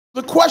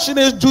The question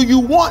is, do you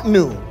want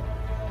new?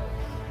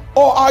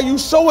 Or are you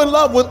so in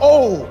love with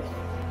old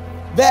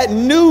that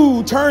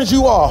new turns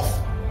you off?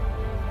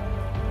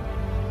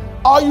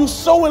 Are you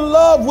so in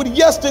love with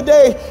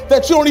yesterday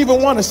that you don't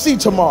even want to see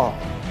tomorrow?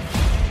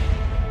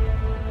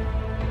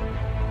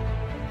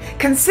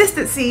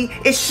 Consistency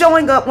is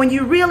showing up when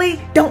you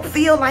really don't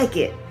feel like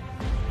it.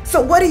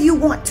 So what do you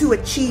want to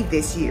achieve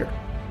this year?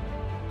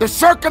 The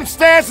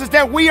circumstances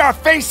that we are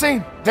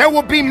facing, there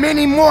will be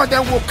many more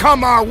that will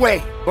come our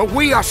way. But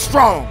we are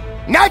strong,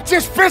 not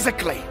just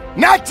physically,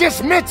 not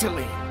just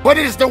mentally, but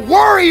it is the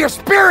warrior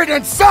spirit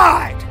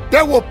inside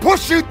that will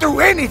push you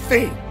through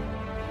anything.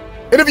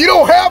 And if you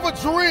don't have a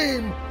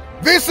dream,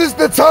 this is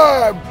the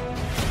time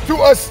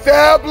to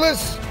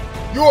establish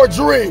your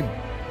dream.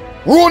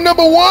 Rule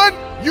number one,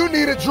 you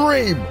need a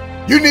dream.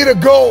 You need a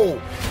goal.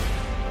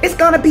 It's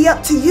going to be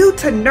up to you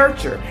to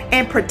nurture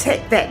and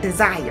protect that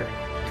desire.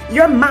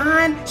 Your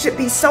mind should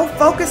be so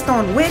focused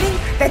on winning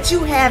that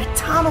you have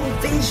tunnel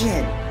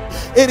vision.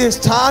 It is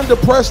time to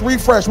press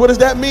refresh. What does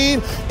that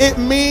mean? It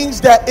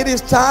means that it is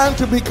time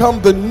to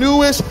become the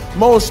newest,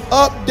 most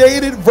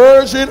updated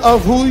version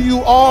of who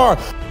you are.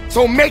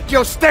 So make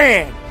your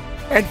stand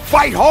and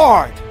fight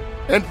hard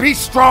and be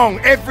strong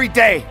every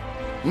day.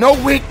 No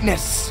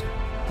weakness,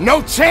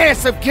 no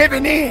chance of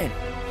giving in.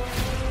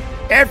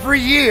 Every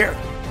year,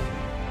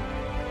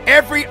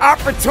 every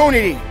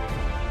opportunity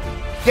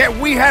that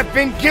we have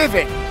been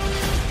given,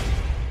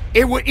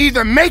 it would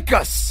either make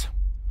us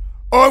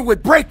or it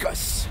would break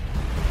us.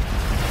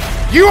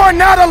 You are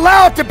not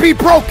allowed to be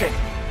broken.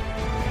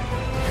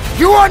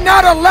 You are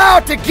not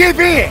allowed to give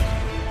in.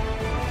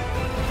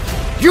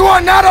 You are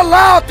not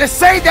allowed to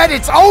say that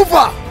it's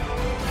over.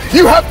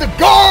 You have to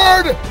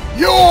guard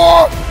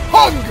your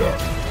hunger.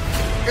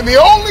 And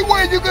the only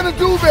way you're going to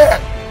do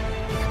that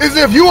is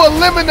if you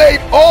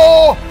eliminate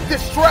all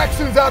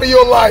distractions out of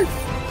your life.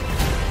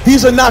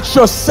 These are not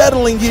your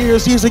settling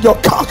years. These are your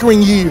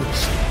conquering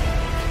years.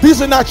 These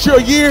are not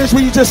your years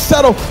where you just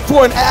settle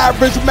for an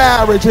average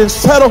marriage and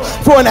settle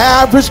for an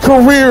average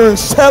career and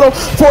settle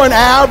for an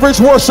average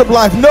worship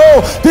life.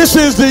 No, this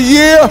is the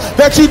year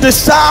that you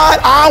decide,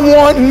 I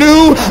want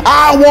new,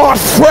 I want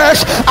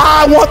fresh,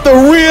 I want the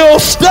real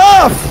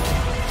stuff.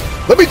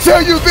 Let me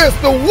tell you this,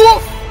 the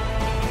wolf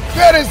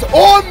that is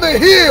on the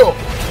hill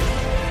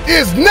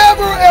is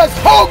never as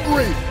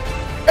hungry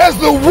as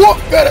the wolf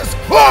that is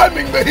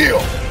climbing the hill.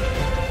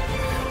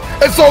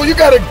 And so you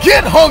got to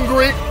get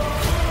hungry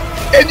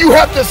and you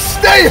have to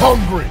stay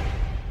hungry.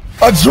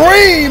 A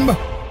dream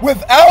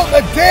without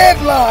a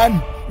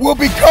deadline will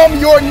become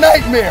your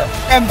nightmare,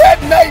 and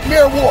that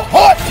nightmare will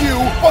haunt you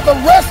for the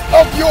rest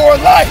of your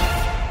life.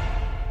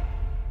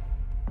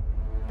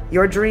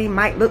 Your dream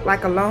might look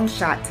like a long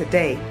shot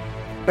today,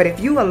 but if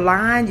you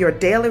align your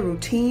daily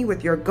routine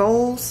with your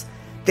goals,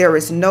 there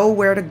is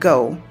nowhere to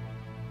go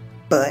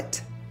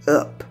but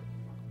up.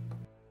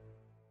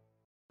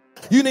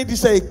 You need to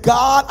say,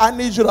 God, I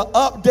need you to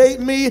update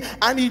me.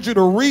 I need you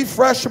to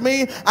refresh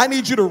me. I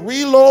need you to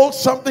reload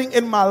something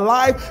in my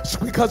life,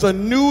 because a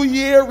new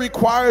year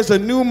requires a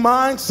new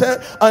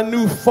mindset, a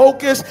new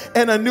focus,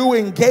 and a new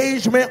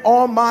engagement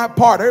on my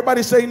part.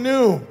 Everybody say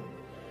new.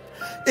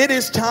 It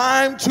is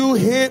time to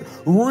hit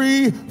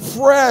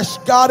refresh.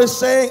 God is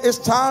saying it's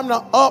time to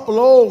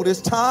upload. It's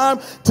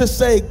time to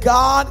say,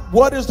 God,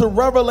 what is the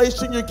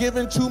revelation you're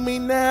giving to me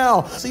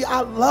now? See, I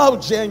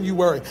love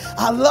January.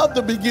 I love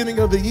the beginning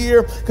of the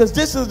year, because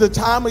this is the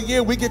time of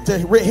year we get to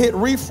hit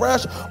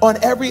refresh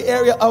on every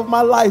area of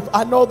my life.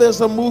 I know there's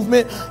a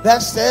movement that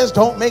says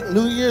don't make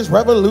New Year's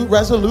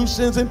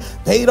resolutions and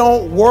they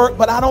don't work,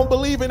 but I don't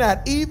believe in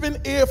that. Even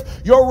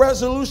if your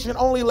resolution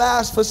only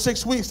lasts for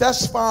 6 weeks,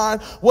 that's fine.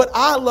 What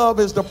I love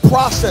is the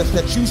process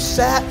that you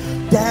sat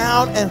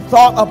down and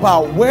thought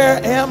about,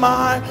 where am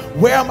I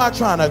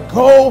trying to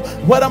go,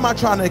 what am I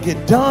trying to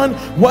get done,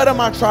 what am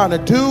I trying to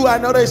do? I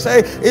know they say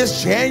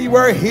it's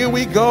January, here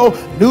we go,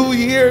 new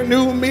year,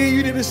 new me.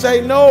 You need to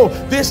say, no,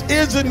 this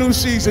is a new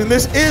season,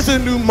 this is a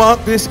new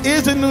month, this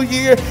is a new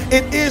year,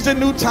 it is a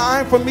new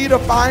time for me to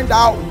find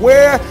out,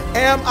 where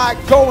am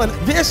I going?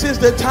 This is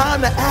the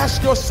time to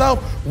ask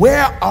yourself,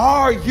 where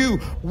are you?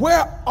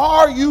 Where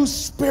are you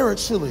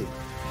spiritually?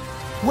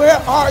 Where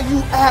are you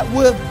at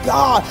with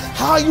God?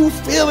 How are you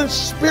feeling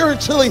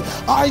spiritually?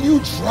 Are you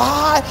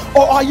dry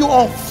or are you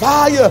on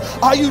fire?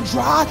 Are you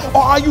dry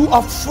or are you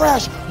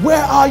afresh?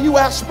 Where are you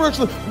at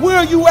spiritually? Where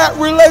are you at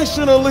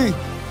relationally?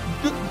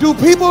 Do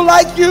people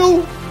like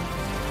you?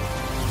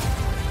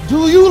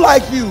 Do you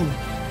like you?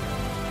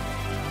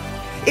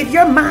 If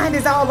your mind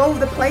is all over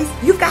the place,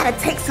 you've got to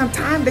take some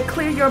time to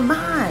clear your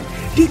mind.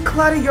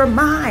 Declutter your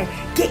mind.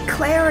 Get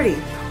clarity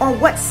on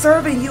what's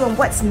serving you and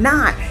what's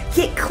not.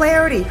 Get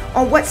clarity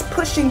on what's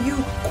pushing you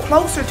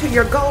closer to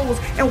your goals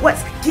and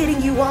what's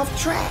getting you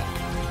off track.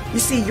 You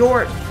see,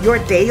 your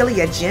daily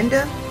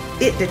agenda,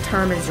 it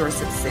determines your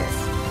success.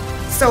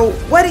 So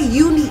what do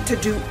you need to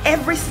do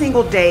every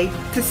single day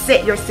to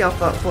set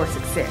yourself up for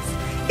success?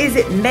 Is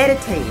it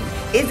meditating?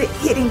 Is it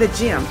hitting the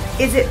gym?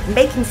 Is it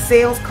making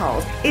sales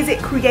calls? Is it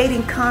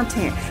creating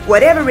content?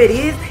 Whatever it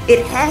is,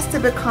 it has to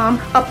become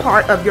a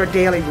part of your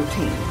daily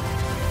routine.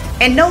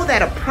 And know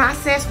that a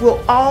process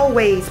will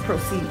always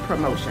precede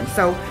promotion.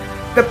 So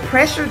the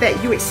pressure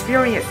that you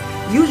experience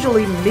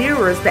usually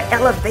mirrors the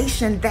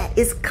elevation that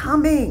is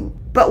coming.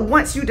 But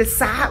once you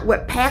decide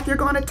what path you're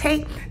going to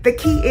take, the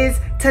key is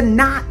to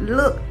not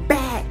look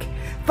back.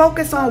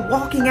 Focus on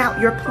walking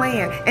out your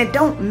plan and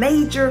don't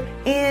major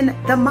in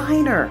the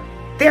minor.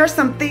 There are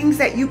some things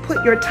that you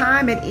put your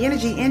time and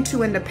energy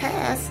into in the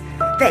past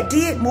that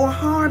did more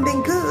harm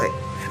than good.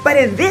 But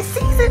in this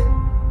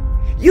season,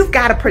 you've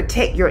got to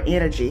protect your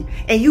energy,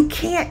 and you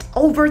can't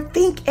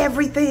overthink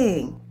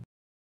everything.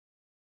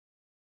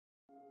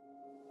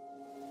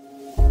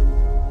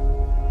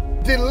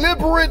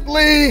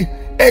 Deliberately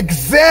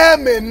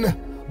examine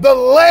the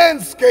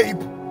landscape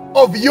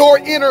of your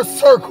inner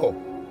circle.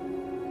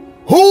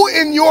 Who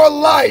in your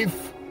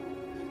life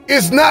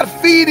is not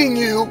feeding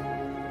you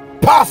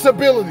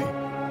possibility?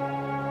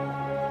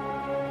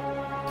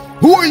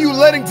 Who are you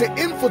letting to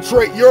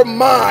infiltrate your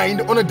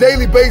mind on a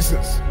daily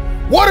basis?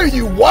 What are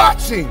you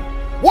watching?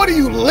 What are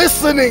you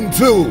listening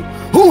to?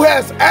 Who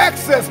has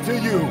access to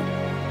you?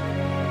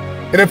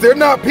 And if they're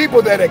not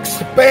people that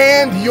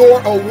expand your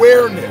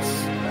awareness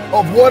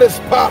of what is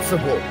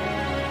possible,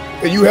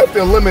 then you have to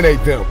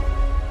eliminate them.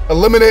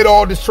 Eliminate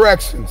all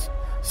distractions.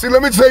 See,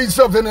 let me tell you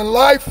something. In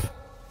life,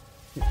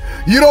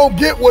 you don't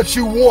get what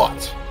you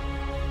want.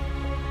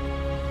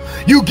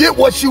 You get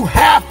what you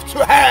have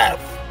to have.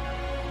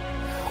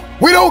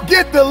 We don't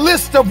get the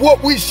list of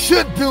what we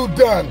should do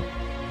done.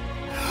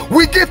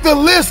 We get the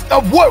list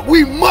of what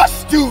we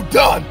must do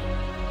done.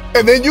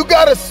 And then you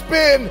got to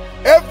spend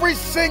every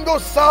single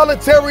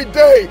solitary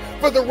day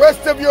for the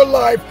rest of your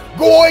life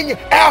going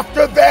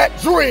after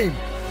that dream.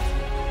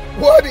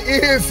 What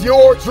is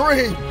your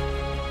dream?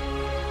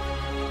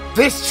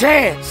 This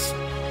chance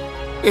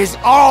is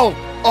all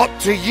up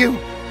to you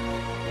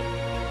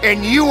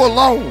and you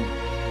alone.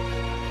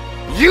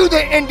 You,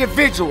 the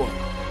individual.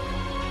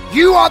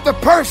 You are the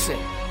person.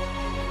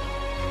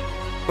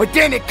 But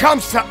then it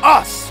comes to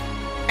us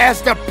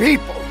as the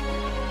people.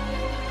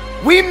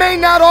 We may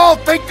not all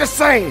think the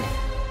same,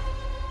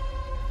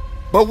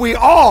 but we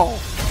all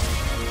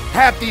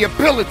have the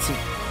ability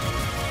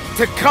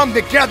to come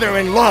together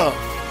in love,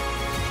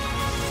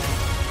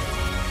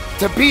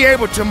 to be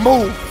able to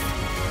move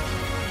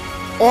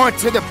on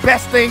to the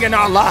best thing in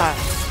our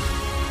lives.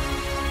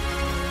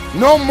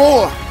 No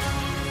more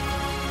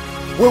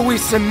will we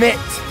submit.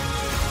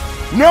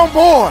 No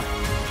more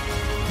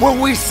will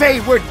we say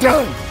we're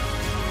done.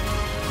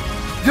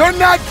 You're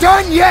not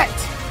done yet.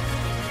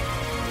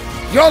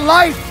 Your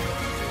life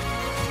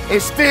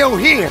is still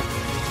here.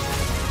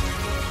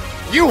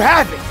 You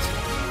have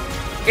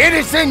it. It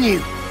is in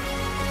you.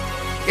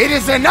 It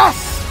is in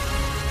us.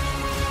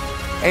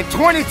 In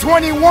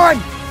 2021,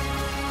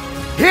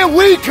 here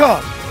we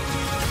come.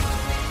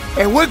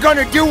 And we're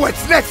gonna do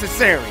what's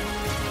necessary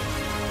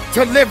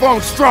to live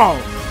on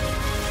strong.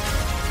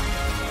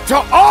 To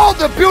all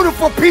the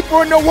beautiful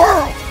people in the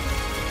world,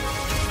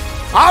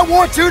 I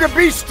want you to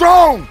be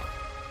strong.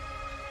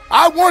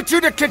 I want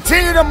you to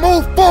continue to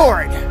move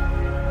forward.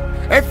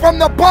 And from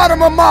the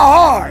bottom of my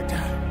heart,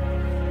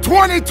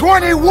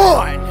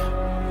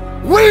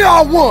 2021, we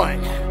are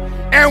one,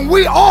 and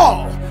we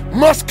all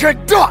must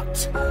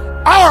conduct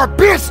our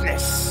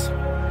business.